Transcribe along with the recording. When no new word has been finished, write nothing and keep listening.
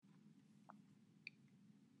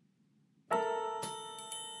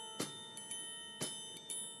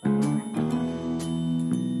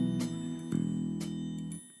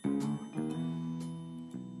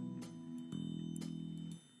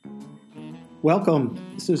Welcome.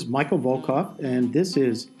 This is Michael Volkov, and this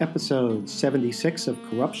is episode 76 of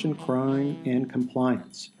Corruption, Crime, and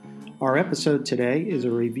Compliance. Our episode today is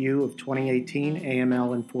a review of 2018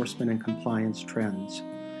 AML enforcement and compliance trends.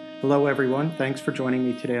 Hello, everyone. Thanks for joining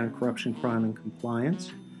me today on Corruption, Crime, and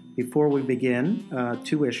Compliance. Before we begin,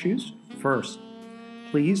 two issues. First,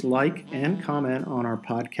 please like and comment on our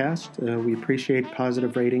podcast. We appreciate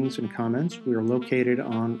positive ratings and comments. We are located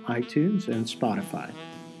on iTunes and Spotify.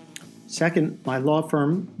 Second, my law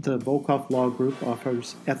firm, the Volkov Law Group,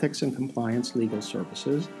 offers ethics and compliance legal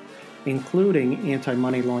services, including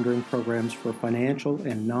anti-money laundering programs for financial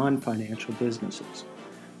and non-financial businesses.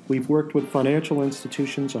 We've worked with financial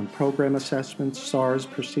institutions on program assessments, SARS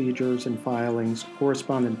procedures and filings,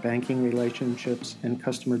 correspondent banking relationships, and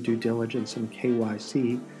customer due diligence and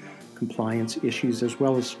KYC compliance issues, as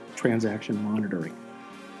well as transaction monitoring.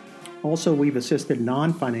 Also, we've assisted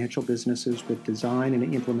non-financial businesses with design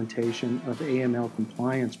and implementation of AML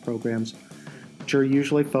compliance programs, which are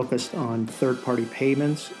usually focused on third-party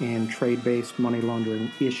payments and trade-based money laundering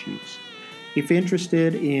issues. If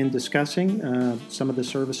interested in discussing some of the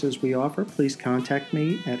services we offer, please contact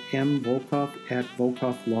me at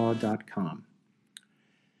mvolkov@volkovlaw.com.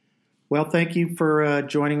 Well, thank you for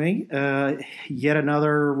joining me. Yet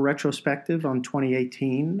another retrospective on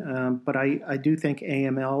 2018, but I do think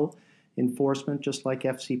AML enforcement, just like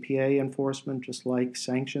FCPA enforcement, just like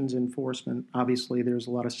sanctions enforcement. Obviously, there's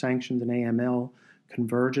a lot of sanctions in AML,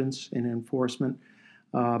 convergence in enforcement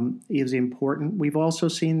is important. We've also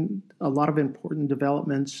seen a lot of important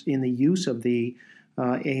developments in the use of the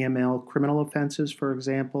AML criminal offenses, for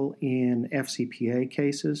example, in FCPA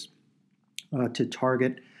cases to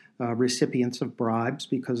target recipients of bribes,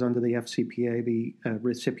 because under the FCPA, the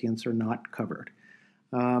recipients are not covered.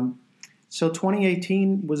 So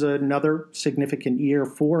 2018 was another significant year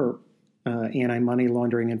for anti-money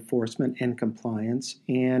laundering enforcement and compliance.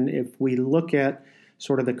 And if we look at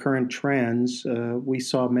sort of the current trends, we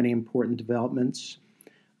saw many important developments.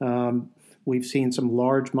 We've seen some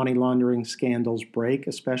large money laundering scandals break,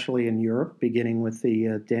 especially in Europe, beginning with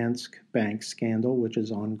the Danske Bank scandal, which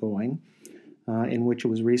is ongoing, in which it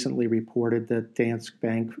was recently reported that Danske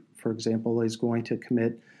Bank, for example, is going to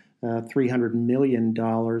commit $300 million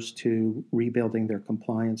to rebuilding their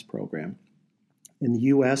compliance program. In the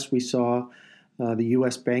U.S., we saw the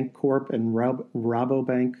U.S. Bank Corp and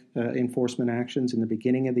Rabobank enforcement actions in the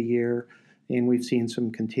beginning of the year, and we've seen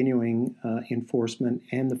some continuing enforcement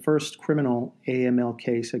and the first criminal AML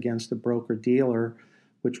case against a broker-dealer,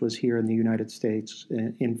 which was here in the United States,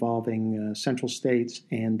 involving Central States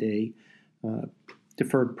and a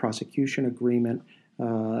deferred prosecution agreement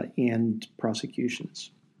and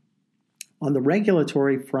prosecutions. On the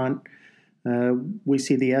regulatory front, we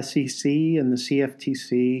see the SEC and the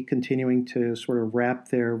CFTC continuing to sort of wrap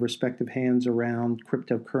their respective hands around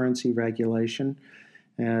cryptocurrency regulation.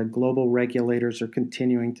 Global regulators are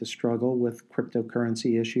continuing to struggle with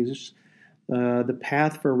cryptocurrency issues. The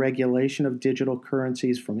path for regulation of digital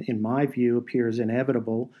currencies, in my view, appears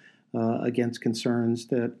inevitable against concerns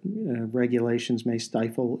that regulations may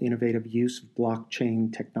stifle innovative use of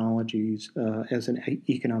blockchain technologies as an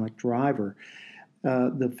economic driver.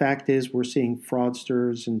 The fact is we're seeing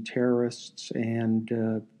fraudsters and terrorists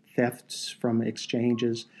and thefts from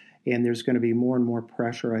exchanges, and there's going to be more and more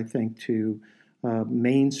pressure, I think, to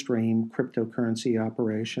mainstream cryptocurrency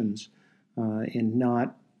operations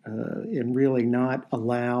and really not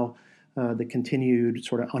allow the continued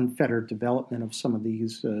sort of unfettered development of some of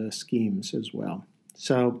these schemes as well.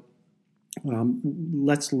 So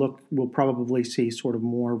let's look. We'll probably see sort of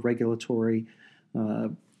more regulatory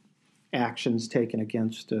actions taken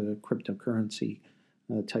against cryptocurrency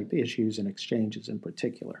type issues and exchanges in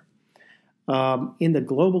particular. In the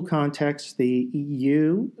global context, the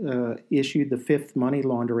EU issued the fifth money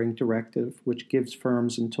laundering directive, which gives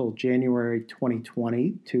firms until January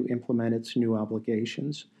 2020 to implement its new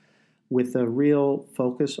obligations, with a real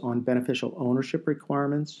focus on beneficial ownership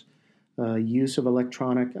requirements, use of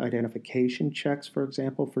electronic identification checks, for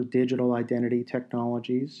example, for digital identity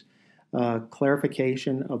technologies,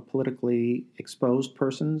 clarification of politically exposed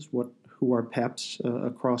persons, who are PEPs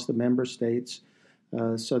across the member states,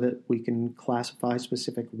 so that we can classify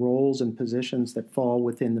specific roles and positions that fall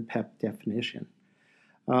within the PEP definition.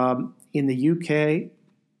 In the UK,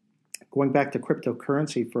 going back to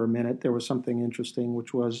cryptocurrency for a minute, there was something interesting,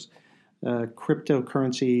 which was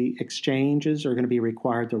cryptocurrency exchanges are going to be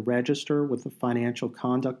required to register with the Financial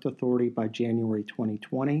Conduct Authority by January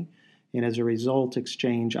 2020. And as a result,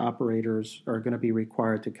 exchange operators are going to be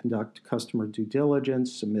required to conduct customer due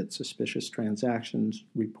diligence, submit suspicious transactions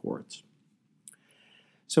reports.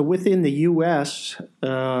 So within the U.S.,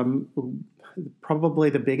 Probably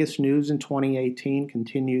the biggest news in 2018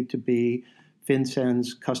 continued to be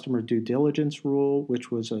FinCEN's customer due diligence rule,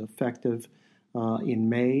 which was effective in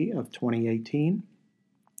May of 2018.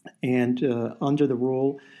 And under the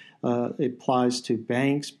rule, it applies to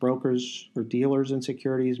banks, brokers or dealers in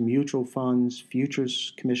securities, mutual funds,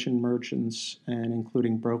 futures commission merchants, and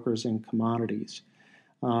including brokers in commodities.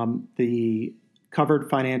 The covered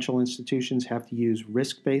financial institutions have to use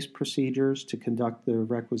risk-based procedures to conduct the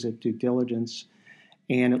requisite due diligence,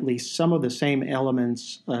 and at least some of the same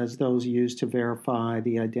elements as those used to verify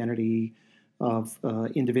the identity of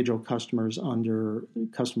individual customers under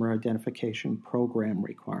customer identification program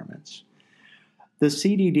requirements. The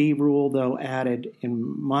CDD rule, though, added,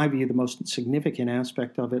 in my view, the most significant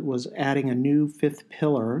aspect of it was adding a new fifth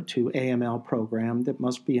pillar to AML program that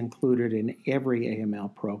must be included in every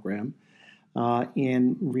AML program,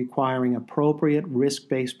 in requiring appropriate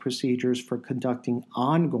risk-based procedures for conducting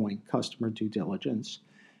ongoing customer due diligence,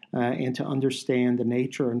 and to understand the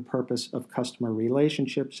nature and purpose of customer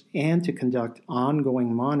relationships, and to conduct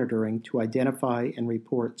ongoing monitoring to identify and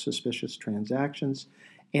report suspicious transactions,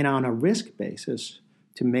 and on a risk basis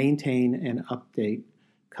to maintain and update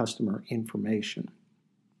customer information.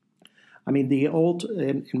 I mean,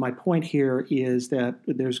 and my point here is that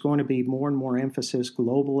there's going to be more and more emphasis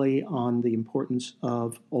globally on the importance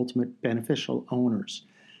of ultimate beneficial owners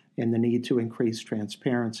and the need to increase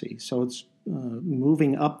transparency. So it's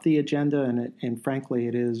moving up the agenda, and frankly,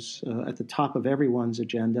 it is at the top of everyone's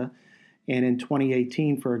agenda. And in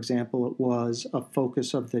 2018, for example, it was a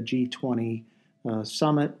focus of the G20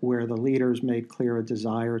 summit, where the leaders made clear a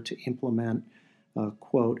desire to implement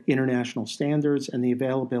quote, international standards and the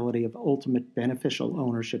availability of ultimate beneficial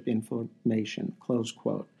ownership information, close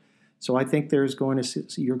quote. So I think you're going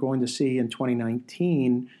to see in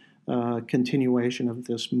 2019 continuation of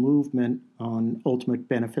this movement on ultimate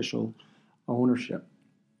beneficial ownership.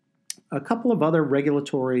 A couple of other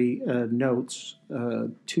regulatory notes,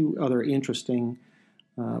 two other interesting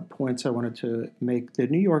points I wanted to make. The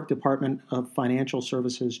New York Department of Financial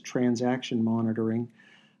Services Transaction Monitoring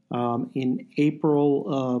in April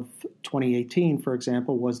of 2018, for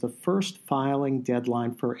example, was the first filing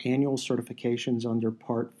deadline for annual certifications under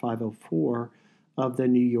Part 504 of the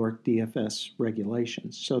New York DFS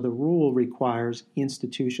regulations. So the rule requires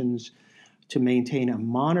institutions to maintain a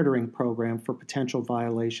monitoring program for potential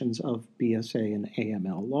violations of BSA and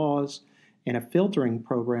AML laws, and a filtering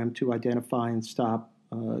program to identify and stop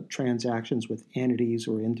transactions with entities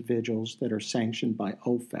or individuals that are sanctioned by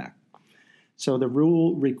OFAC. So the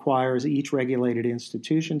rule requires each regulated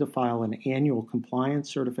institution to file an annual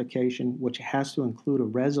compliance certification, which has to include a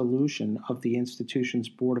resolution of the institution's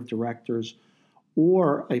board of directors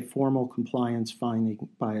or a formal compliance finding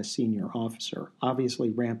by a senior officer, obviously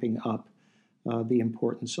ramping up the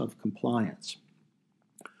importance of compliance.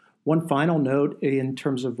 One final note in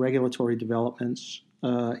terms of regulatory developments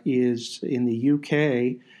is in the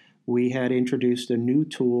UK, we had introduced a new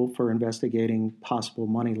tool for investigating possible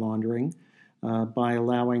money laundering by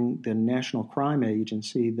allowing the National Crime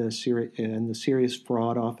Agency and the Serious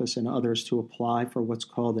Fraud Office and others to apply for what's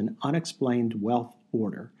called an Unexplained Wealth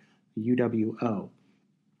Order, UWO.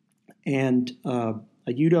 And a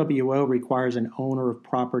UWO requires an owner of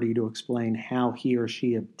property to explain how he or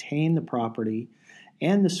she obtained the property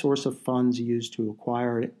and the source of funds used to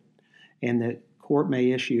acquire it, and the court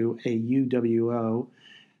may issue a UWO,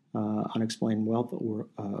 Unexplained Wealth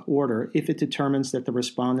Order, if it determines that the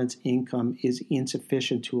respondent's income is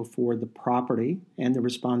insufficient to afford the property and the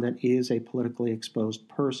respondent is a politically exposed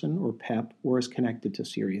person, or PEP, or is connected to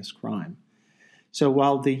serious crime. So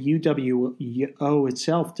while the UWO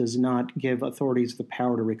itself does not give authorities the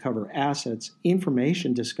power to recover assets,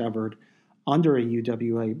 information discovered under a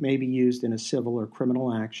UWO may be used in a civil or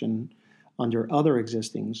criminal action under other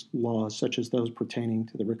existing laws, such as those pertaining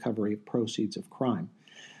to the recovery of proceeds of crime.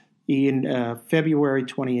 In February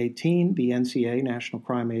 2018, the NCA, National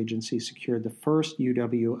Crime Agency, secured the first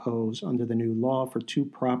UWOs under the new law for two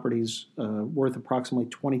properties worth approximately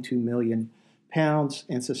 £22 million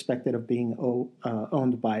and suspected of being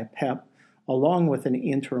owned by a PEP, along with an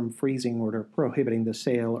interim freezing order prohibiting the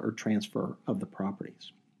sale or transfer of the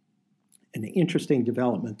properties. An interesting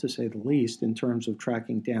development, to say the least, in terms of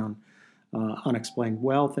tracking down unexplained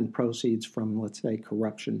wealth and proceeds from, let's say,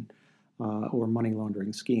 corruption or money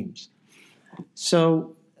laundering schemes.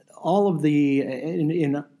 So all of the,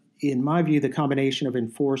 in my view, the combination of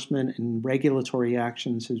enforcement and regulatory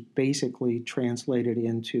actions has basically translated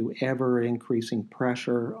into ever-increasing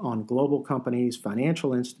pressure on global companies,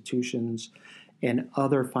 financial institutions, and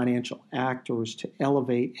other financial actors to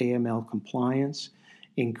elevate AML compliance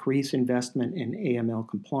increase investment in AML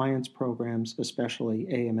compliance programs, especially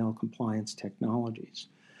AML compliance technologies.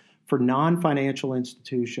 For non-financial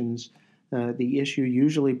institutions, the issue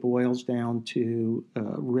usually boils down to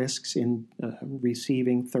risks in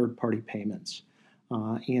receiving third-party payments.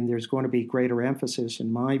 And there's going to be greater emphasis,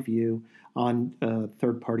 in my view, on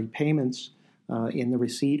third-party payments in the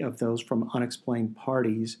receipt of those from unexplained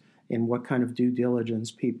parties and what kind of due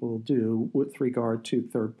diligence people do with regard to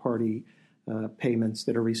third-party payments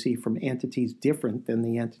that are received from entities different than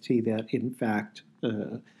the entity that, in fact,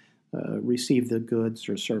 received the goods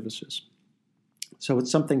or services. So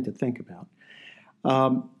it's something to think about.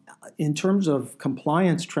 In terms of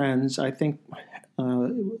compliance trends, I think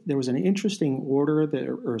there was an interesting order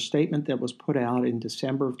or statement that was put out in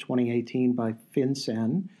December of 2018 by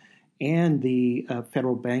FinCEN and the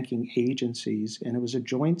federal banking agencies, and it was a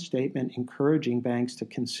joint statement encouraging banks to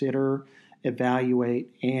consider, evaluate,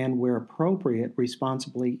 and, where appropriate,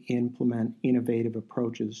 responsibly implement innovative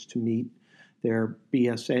approaches to meet their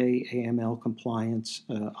BSA AML compliance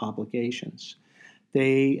obligations.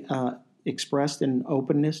 They expressed an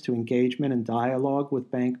openness to engagement and dialogue with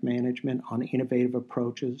bank management on innovative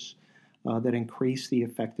approaches that increase the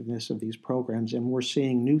effectiveness of these programs. And we're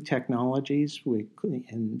seeing new technologies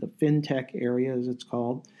in the fintech area, as it's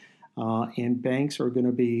called, and banks are going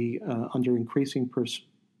to be under increasing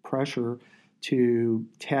pressure to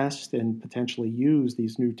test and potentially use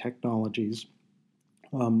these new technologies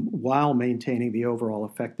while maintaining the overall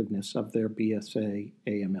effectiveness of their BSA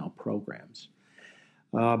AML programs.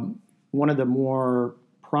 One of the more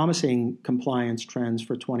promising compliance trends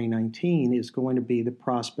for 2019 is going to be the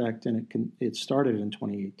prospect, and it started in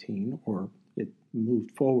 2018, or it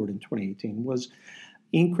moved forward in 2018, was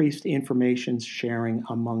increased information sharing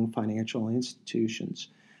among financial institutions.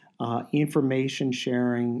 Information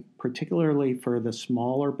sharing, particularly for the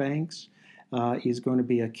smaller banks, is going to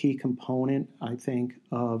be a key component, I think,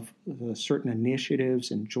 of certain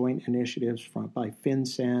initiatives and joint initiatives by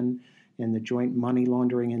FinCEN and the Joint Money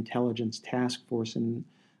Laundering Intelligence Task Force in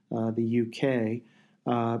the UK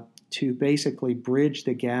to basically bridge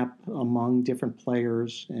the gap among different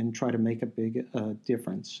players and try to make a big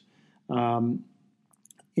difference.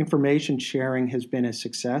 Information sharing has been a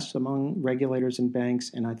success among regulators and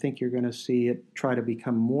banks, and I think you're going to see it try to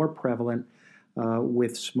become more prevalent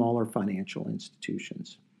with smaller financial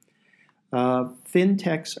institutions.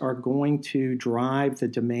 Fintechs are going to drive the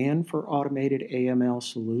demand for automated AML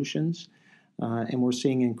solutions, and we're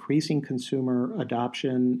seeing increasing consumer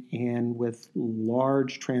adoption, and with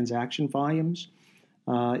large transaction volumes.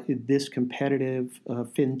 This competitive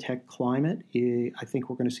fintech climate, I think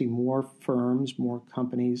we're going to see more firms, more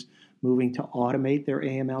companies moving to automate their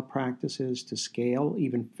AML practices to scale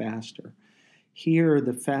even faster. Here,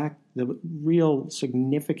 the real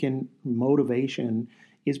significant motivation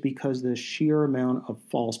is because the sheer amount of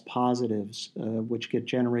false positives which get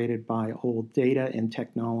generated by old data and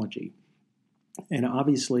technology. And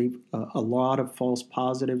obviously, a lot of false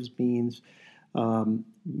positives means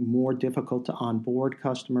more difficult to onboard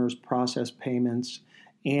customers, process payments,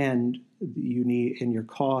 and you need in your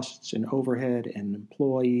costs and overhead and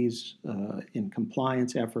employees in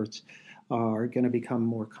compliance efforts are going to become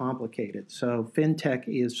more complicated. So fintech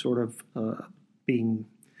is sort of being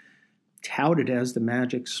touted as the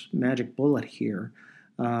magic bullet here.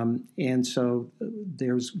 And so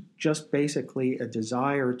there's just basically a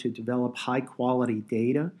desire to develop high-quality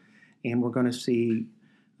data, and we're going to see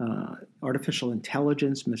artificial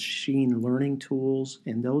intelligence, machine learning tools,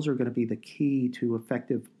 and those are going to be the key to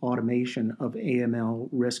effective automation of AML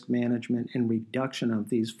risk management and reduction of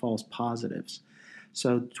these false positives.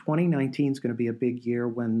 So 2019 is going to be a big year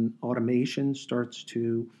when automation starts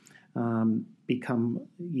to become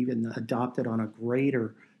even adopted on a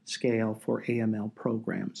greater scale for AML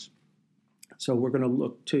programs. So we're going to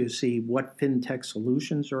look to see what fintech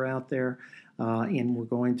solutions are out there, and we're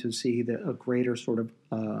going to see a greater sort of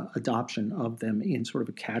adoption of them in sort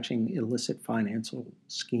of catching illicit financial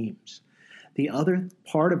schemes. The other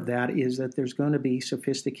part of that is that there's going to be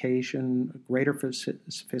greater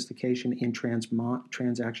sophistication in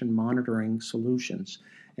transaction monitoring solutions,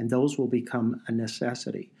 and those will become a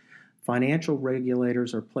necessity. Financial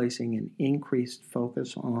regulators are placing an increased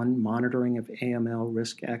focus on monitoring of AML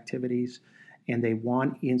risk activities, and they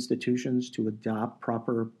want institutions to adopt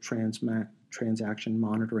proper transaction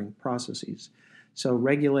monitoring processes. So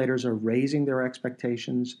regulators are raising their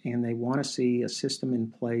expectations, and they want to see a system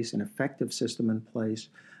in place, an effective system in place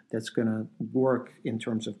that's going to work in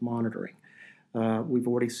terms of monitoring. We've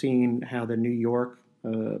already seen how the New York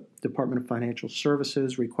Department of Financial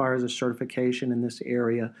Services requires a certification in this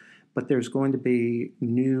area, but there's going to be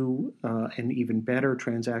new and even better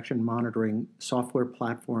transaction monitoring software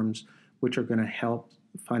platforms which are going to help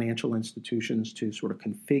financial institutions to sort of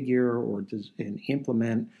configure and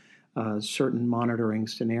implement certain monitoring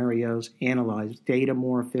scenarios, analyze data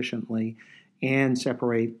more efficiently, and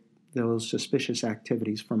separate those suspicious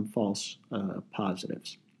activities from false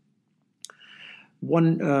positives.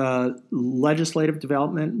 One legislative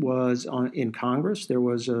development was in Congress. There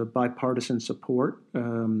was a bipartisan support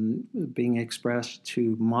being expressed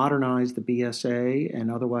to modernize the BSA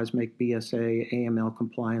and otherwise make BSA AML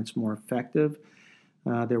compliance more effective.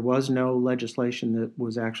 There was no legislation that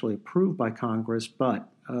was actually approved by Congress, but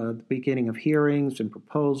the beginning of hearings and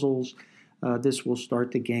proposals, this will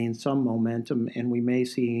start to gain some momentum, and we may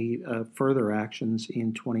see further actions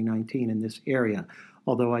in 2019 in this area,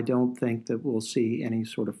 although I don't think that we'll see any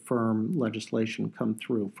sort of firm legislation come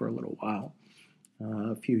through for a little while,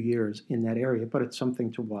 a few years in that area, but it's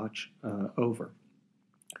something to watch over.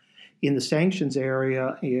 In the sanctions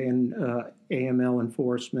area, in AML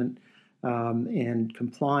enforcement and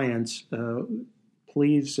compliance,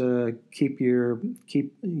 please keep your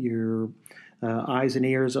eyes and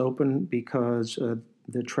ears open, because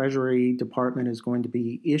the Treasury Department is going to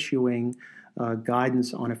be issuing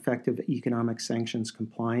guidance on effective economic sanctions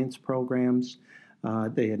compliance programs.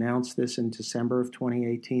 They announced this in December of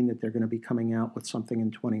 2018, that they're going to be coming out with something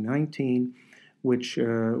in 2019, which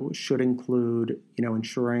should include,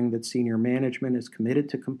 ensuring that senior management is committed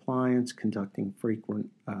to compliance, conducting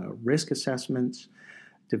frequent risk assessments,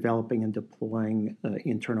 developing and deploying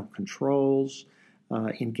internal controls,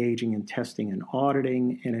 engaging in testing and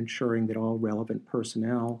auditing, and ensuring that all relevant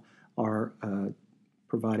personnel are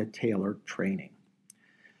provided tailored training.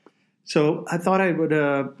 So I thought I would,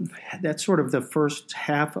 that's sort of the first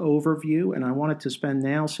half overview, and I wanted to spend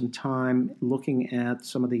now some time looking at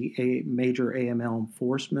some of the major AML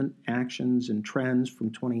enforcement actions and trends from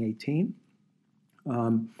 2018.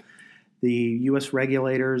 The U.S.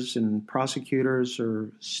 regulators and prosecutors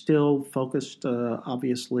are still focused,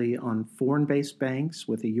 obviously, on foreign-based banks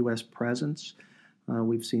with a U.S. presence.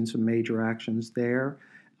 We've seen some major actions there.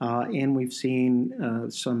 And we've seen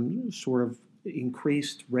some sort of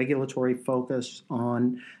increased regulatory focus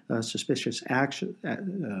on suspicious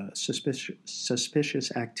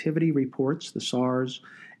activity reports, the SARS,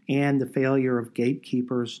 and the failure of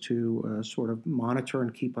gatekeepers to sort of monitor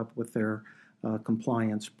and keep up with their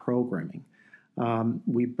compliance programming.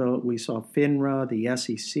 We saw FINRA, the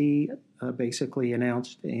SEC, basically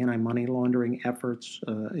announced anti-money laundering efforts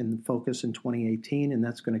in focus in 2018, and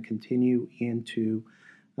that's going to continue into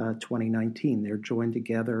 2019. They're joined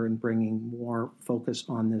together in bringing more focus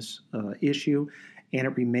on this issue, and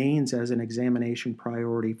it remains as an examination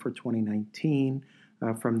priority for 2019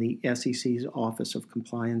 from the SEC's Office of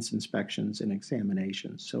Compliance Inspections and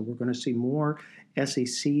Examinations. So we're going to see more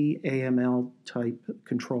SEC AML type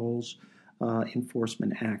controls,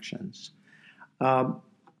 enforcement actions.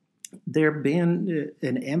 There have been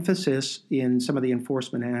an emphasis in some of the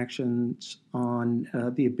enforcement actions on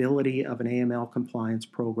the ability of an AML compliance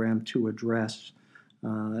program to address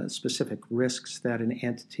specific risks that an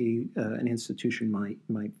entity, an institution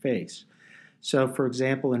might face. So, for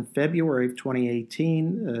example, in February of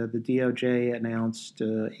 2018, the DOJ announced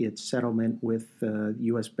its settlement with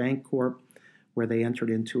U.S. Bancorp, where they entered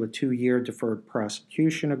into a 2-year deferred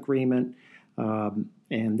prosecution agreement,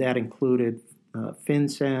 and that included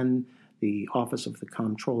FinCEN, the Office of the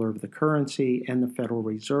Comptroller of the Currency, and the Federal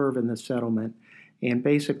Reserve in the settlement. And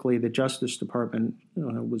basically, the Justice Department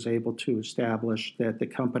was able to establish that the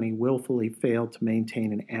company willfully failed to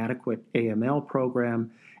maintain an adequate AML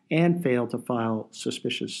program and failed to file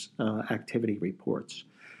suspicious activity reports.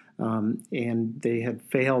 And they had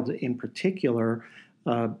failed, in particular,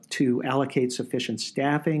 to allocate sufficient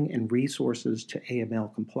staffing and resources to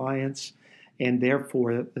AML compliance. And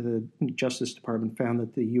therefore, the Justice Department found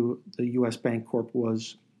that the U.S. Bancorp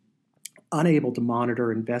was unable to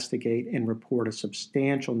monitor, investigate, and report a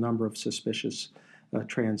substantial number of suspicious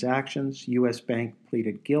transactions. U.S. Bank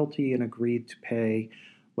pleaded guilty and agreed to pay,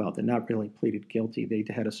 well, they not really pleaded guilty. They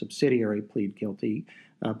had a subsidiary plead guilty,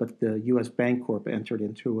 but the U.S. Bancorp entered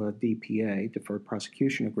into a DPA, Deferred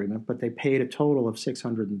Prosecution Agreement, but they paid a total of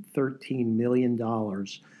 $613 million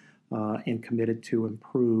and committed to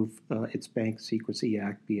improve its Bank Secrecy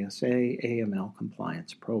Act BSA AML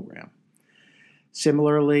compliance program.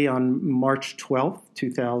 Similarly, on March 12,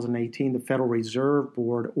 2018, the Federal Reserve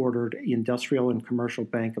Board ordered Industrial and Commercial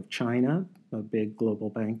Bank of China, a big global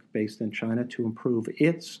bank based in China, to improve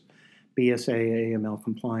its BSA AML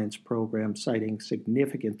compliance program, citing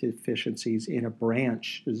significant deficiencies in a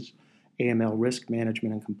branch's AML Risk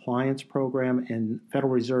Management and Compliance Program, and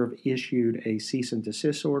Federal Reserve issued a cease and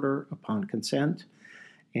desist order upon consent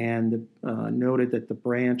and noted that the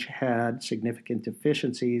branch had significant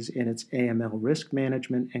deficiencies in its AML risk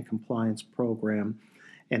management and compliance program,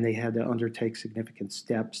 and they had to undertake significant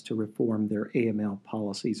steps to reform their AML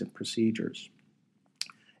policies and procedures.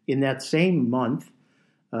 In that same month,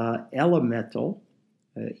 Elemetal,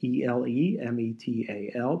 E-L-E-M-E-T-A-L,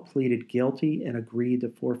 pleaded guilty and agreed to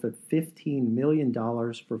forfeit $15 million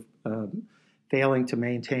for failing to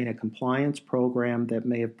maintain a compliance program that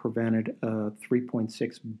may have prevented a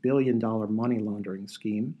 $3.6 billion money laundering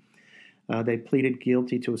scheme. They pleaded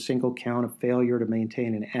guilty to a single count of failure to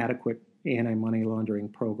maintain an adequate anti-money laundering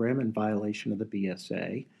program in violation of the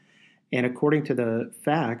BSA. And according to the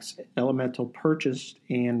facts, Elemental purchased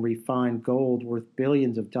and refined gold worth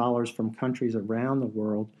billions of dollars from countries around the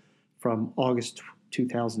world from August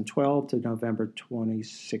 2012 to November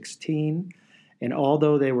 2016. And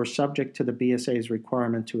although they were subject to the BSA's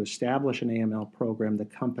requirement to establish an AML program, the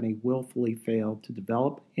company willfully failed to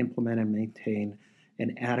develop, implement, and maintain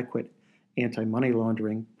an adequate anti-money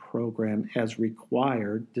laundering program as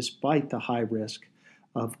required, despite the high risk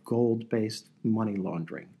of gold-based money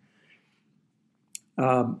laundering.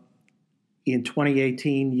 In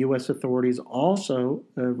 2018, U.S. authorities also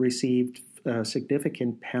received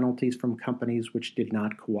significant penalties from companies which did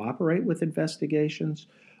not cooperate with investigations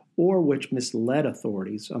or which misled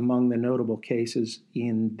authorities. Among the notable cases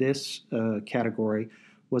in this category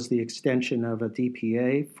was the extension of a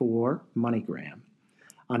DPA for MoneyGram.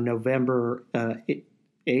 On November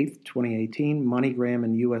 8, 2018, MoneyGram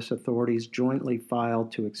and U.S. authorities jointly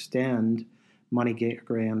filed to extend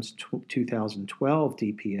MoneyGram's 2012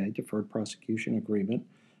 DPA, Deferred Prosecution Agreement,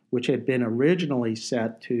 which had been originally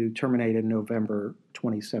set to terminate in November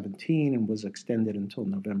 2017 and was extended until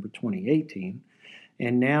November 2018,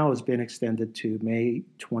 and now has been extended to May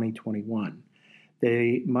 2021.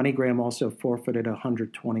 MoneyGram also forfeited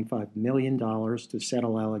 $125 million to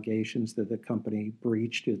settle allegations that the company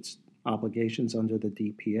breached its obligations under the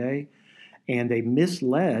DPA, and they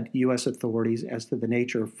misled U.S. authorities as to the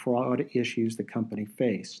nature of fraud issues the company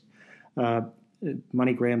faced.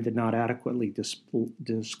 MoneyGram did not adequately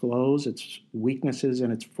disclose its weaknesses in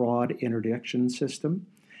its fraud interdiction system,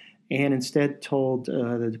 and instead told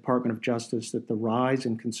the Department of Justice that the rise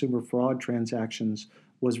in consumer fraud transactions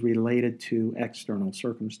was related to external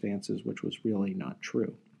circumstances, which was really not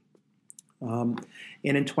true. And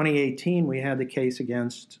in 2018, we had the case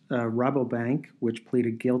against Rabobank, which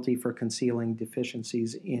pleaded guilty for concealing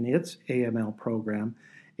deficiencies in its AML program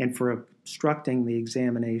and for obstructing the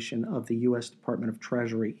examination of the U.S. Department of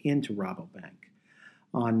Treasury into Rabobank.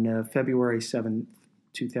 On February 7,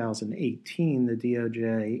 2018, the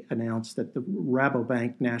DOJ announced that the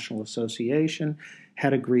Rabobank National Association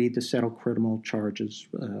had agreed to settle criminal charges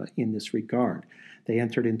in this regard. They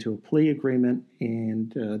entered into a plea agreement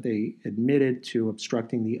and they admitted to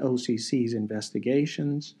obstructing the OCC's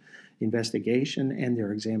investigation and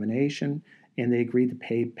their examination, and they agreed to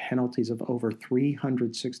pay penalties of over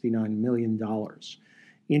 $369 million.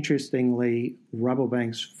 Interestingly,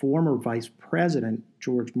 Rabobank's former vice president,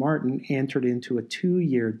 George Martin, entered into a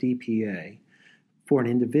 2-year DPA. For an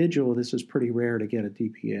individual, this is pretty rare to get a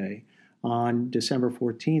DPA. On December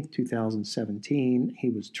 14, 2017, he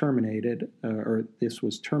was terminated, or this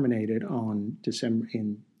was terminated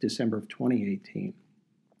in December of 2018.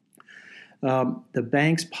 The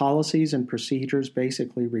bank's policies and procedures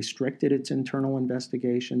basically restricted its internal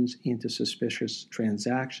investigations into suspicious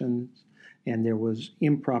transactions, and there was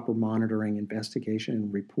improper monitoring, investigation,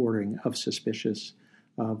 and reporting of suspicious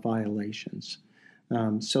violations.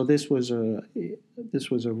 So this was a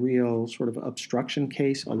real sort of obstruction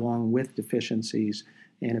case along with deficiencies,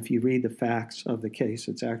 and if you read the facts of the case,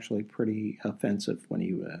 it's actually pretty offensive when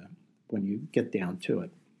you get down to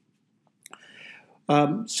it.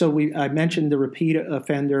 I mentioned the repeat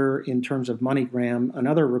offender in terms of MoneyGram.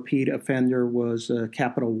 Another repeat offender was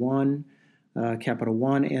Capital One. Capital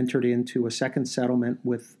One entered into a second settlement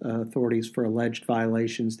with authorities for alleged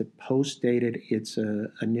violations that post-dated its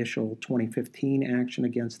initial 2015 action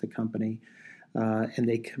against the company, and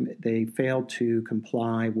they failed to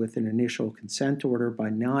comply with an initial consent order by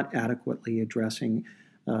not adequately addressing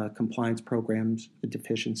compliance programs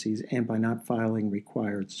deficiencies and by not filing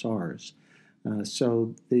required SARs.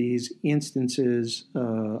 So these instances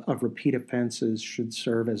of repeat offenses should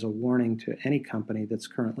serve as a warning to any company that's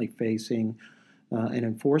currently facing an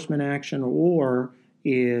enforcement action or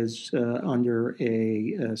is under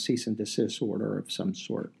a cease and desist order of some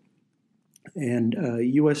sort. And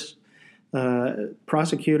U.S.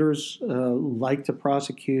 prosecutors like to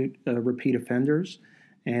prosecute repeat offenders,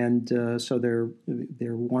 And so they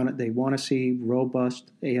want to see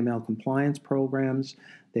robust AML compliance programs.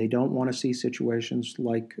 They don't want to see situations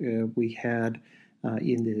like we had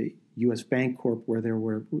in the U.S. Bancorp, where there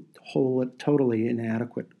were totally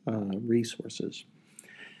inadequate resources.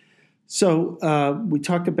 So we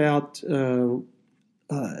talked about the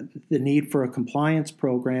need for a compliance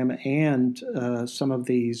program and some of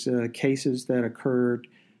these cases that occurred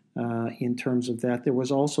in terms of that. There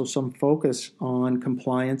was also some focus on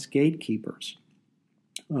compliance gatekeepers.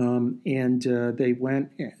 We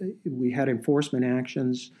had enforcement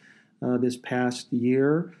actions this past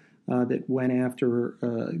year that went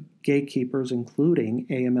after gatekeepers, including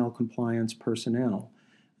AML compliance personnel.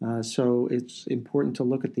 So it's important to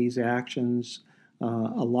look at these actions. A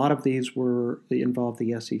lot of these involved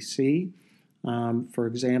the SEC. For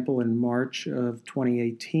example, in March of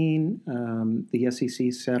 2018, the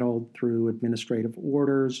SEC settled through administrative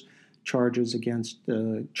orders charges against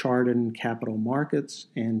Chardan Capital Markets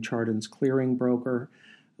and Chardan's clearing broker,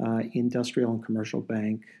 Industrial and Commercial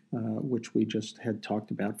Bank, which we just had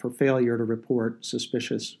talked about, for failure to report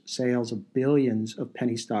suspicious sales of billions of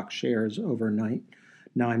penny stock shares over a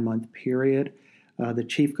 9-month period. The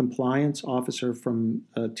chief compliance officer from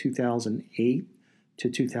 2008 to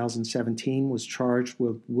 2017 was charged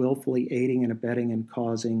with willfully aiding and abetting and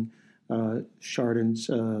causing Chardan's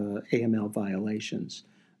AML violations.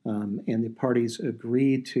 And the parties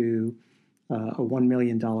agreed to a $1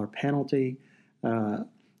 million penalty.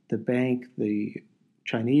 The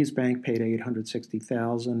Chinese bank, paid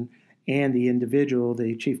 $860,000, and the individual,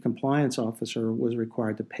 the chief compliance officer, was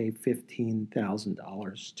required to pay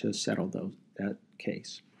 $15,000 to settle that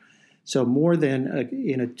case. So more than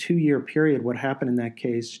in a 2-year period, what happened in that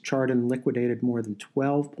case, Chardan liquidated more than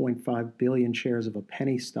 12.5 billion shares of a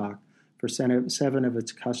penny stock for 7 of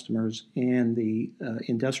its customers, and the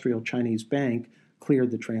industrial Chinese bank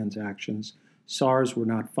cleared the transactions. SARs were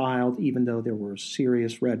not filed, even though there were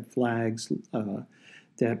serious red flags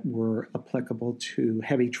that were applicable to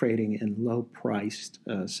heavy trading in low-priced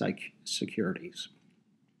securities.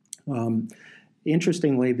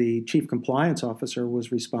 Interestingly, the chief compliance officer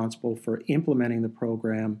was responsible for implementing the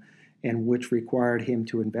program, and which required him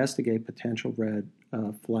to investigate potential red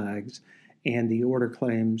flags, and the order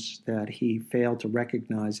claims that he failed to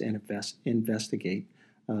recognize and investigate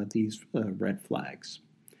these red flags.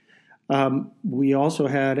 We also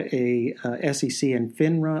had a SEC and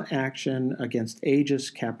FINRA action against Aegis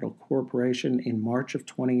Capital Corporation in March of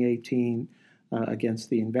 2018 against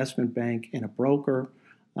the investment bank and a broker.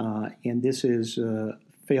 And this is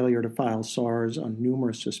failure to file SARs on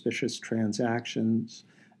numerous suspicious transactions.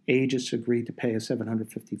 Aegis agreed to pay a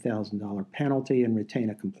 $750,000 penalty and retain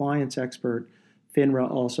a compliance expert. FINRA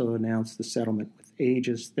also announced the settlement with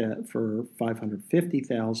Aegis for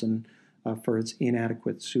 $550,000 for its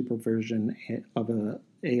inadequate supervision of a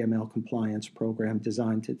AML compliance program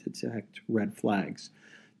designed to detect red flags.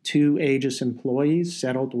 2 Aegis employees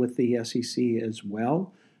settled with the SEC as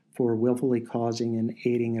well for willfully causing and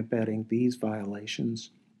aiding and abetting these violations.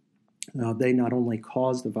 They not only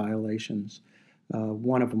caused the violations,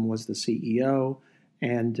 one of them was the CEO,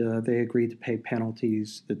 and they agreed to pay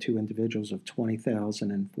penalties, the 2 individuals, of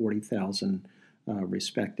 $20,000 and $40,000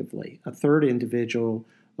 respectively. A third individual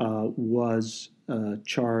was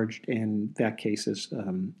charged, and that case is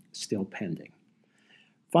still pending.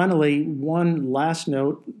 Finally, one last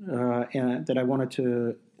note that I wanted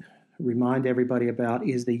to remind everybody about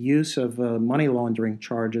is the use of money laundering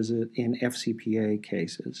charges in FCPA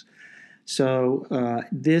cases. So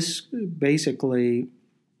this basically,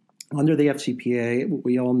 under the FCPA,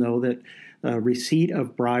 we all know that receipt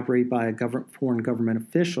of bribery by a foreign government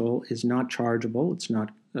official is not chargeable. It's not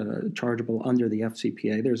chargeable under the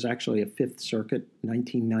FCPA. There's actually a Fifth Circuit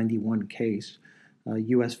 1991 case,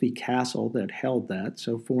 U.S. v. Castle, that held that.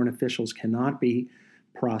 So foreign officials cannot be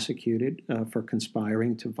prosecuted for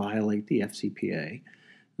conspiring to violate the FCPA.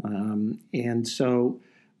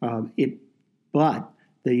 But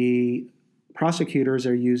the prosecutors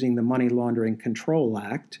are using the Money Laundering Control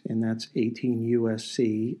Act, and that's 18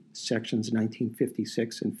 U.S.C. sections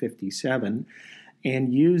 1956 and 57,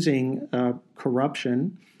 and using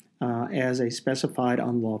corruption as a specified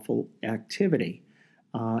unlawful activity.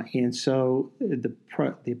 And so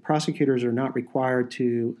the prosecutors are not required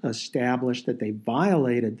to establish that they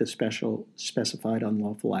violated the specified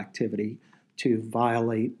unlawful activity to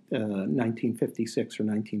violate 1956 or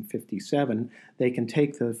 1957. They can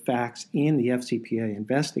take the facts in the FCPA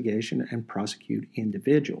investigation and prosecute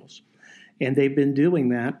individuals. And they've been doing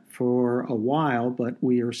that for a while, but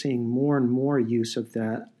we are seeing more and more use of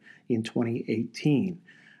that in 2018.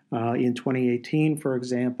 In 2018, for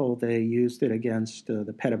example, they used it against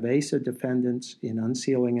the PDVSA defendants in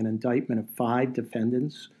unsealing an indictment of 5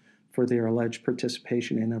 defendants for their alleged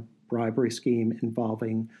participation in a bribery scheme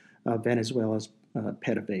involving Venezuela's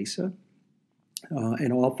PDVSA.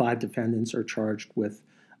 And all 5 defendants are charged with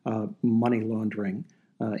money laundering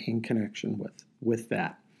in connection with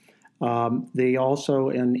that. They also,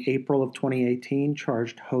 in April of 2018,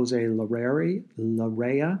 charged Jose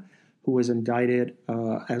Larrea, who was indicted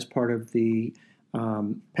as part of the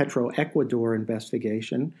Petroecuador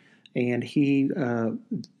investigation. And the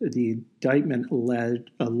indictment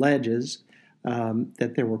alleges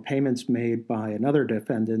that there were payments made by another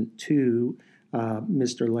defendant to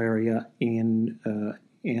Mr. Larrea in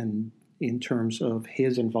terms of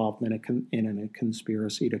his involvement in a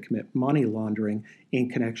conspiracy to commit money laundering in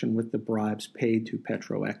connection with the bribes paid to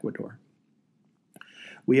Petroecuador.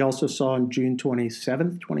 We also saw on June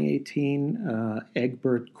 27, 2018,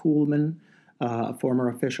 Egbert Kuhlmann, a former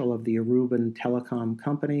official of the Aruban Telecom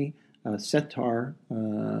Company, Setar,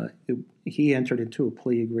 he entered into a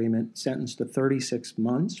plea agreement sentenced to 36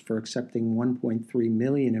 months for accepting $1.3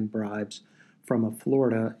 million in bribes from a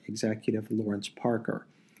Florida executive, Lawrence Parker.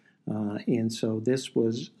 And so this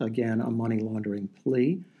was, again, a money laundering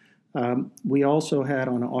plea. We also had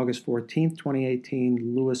on August 14,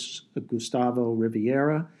 2018, Luis Gustavo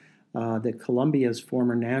Riviera, the Colombia's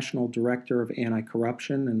former national director of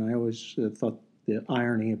anti-corruption, and I always thought the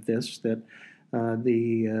irony of this, that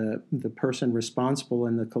the person responsible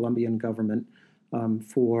in the Colombian government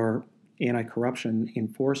for anti-corruption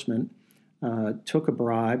enforcement took a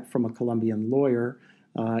bribe from a Colombian lawyer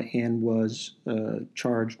and was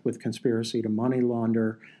charged with conspiracy to money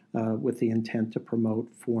launder with the intent to promote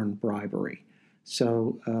foreign bribery.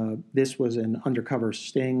 So this was an undercover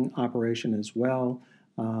sting operation as well,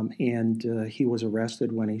 and he was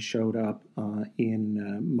arrested when he showed up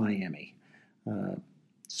in Miami.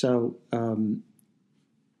 So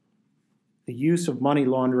the use of money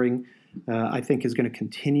laundering, I think, is going to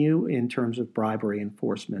continue in terms of bribery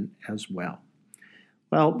enforcement as well.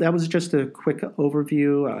 Well, that was just a quick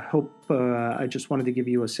overview. I hope I just wanted to give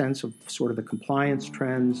you a sense of sort of the compliance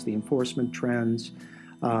trends, the enforcement trends.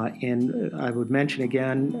 And I would mention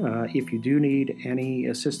again, if you do need any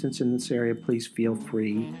assistance in this area, please feel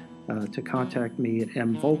free to contact me at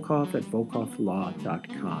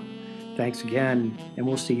mvolkov@volkovlaw.com. Thanks again, and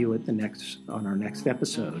we'll see you on our next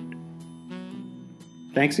episode.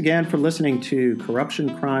 Thanks again for listening to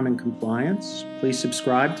Corruption, Crime, and Compliance. Please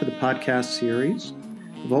subscribe to the podcast series.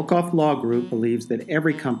 The Volkov Law Group believes that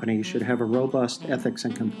every company should have a robust ethics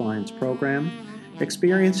and compliance program.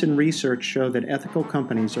 Experience and research show that ethical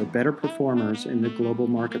companies are better performers in the global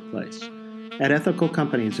marketplace. At ethical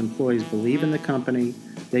companies, employees believe in the company,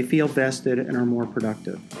 they feel vested, and are more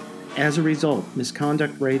productive. As a result,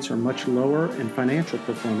 misconduct rates are much lower and financial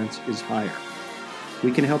performance is higher.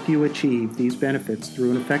 We can help you achieve these benefits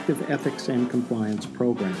through an effective ethics and compliance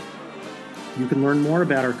program. You can learn more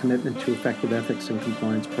about our commitment to effective ethics and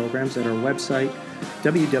compliance programs at our website,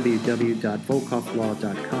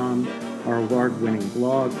 www.volkovlaw.com, our award-winning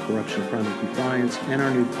blog, Corruption, Crime, and Compliance, and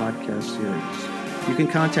our new podcast series. You can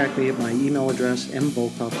contact me at my email address,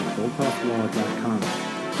 mvolkov@volkovlaw.com.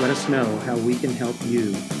 Let us know how we can help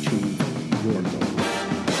you achieve your goals.